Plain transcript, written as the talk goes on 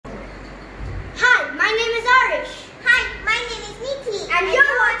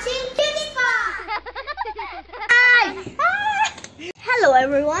Hello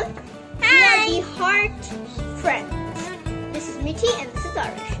everyone. Hi. We are the Heart Friends. This is Mitty and this is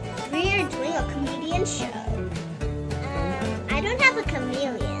Arish. We are doing a comedian show. I don't have a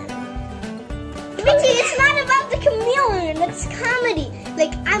chameleon. Mitty, it's not about the chameleon. It's comedy.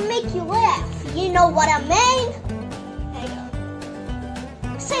 Like, I make you laugh. You know what I mean? There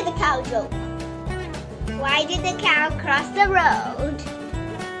you go. Say the cow joke. Why did the cow cross the road?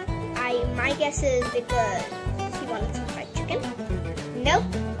 My guess is because he wanted some fried chicken. Nope.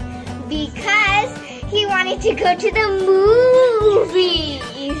 Because he wanted to go to the movies.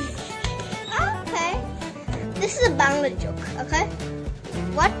 Okay. This is a Bangla joke, okay?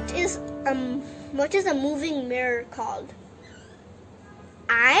 What is a moving mirror called?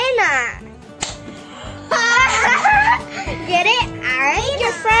 Aina. Get it? Make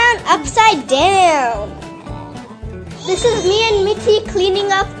your frown upside down. This is me and Mitty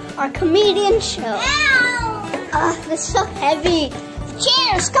cleaning up our comedian show. Ow! This is so heavy.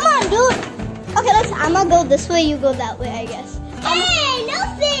 Cheers! Come on, dude. Okay, I'm gonna go this way. You go that way, I guess. Hey, no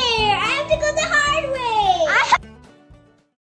fair!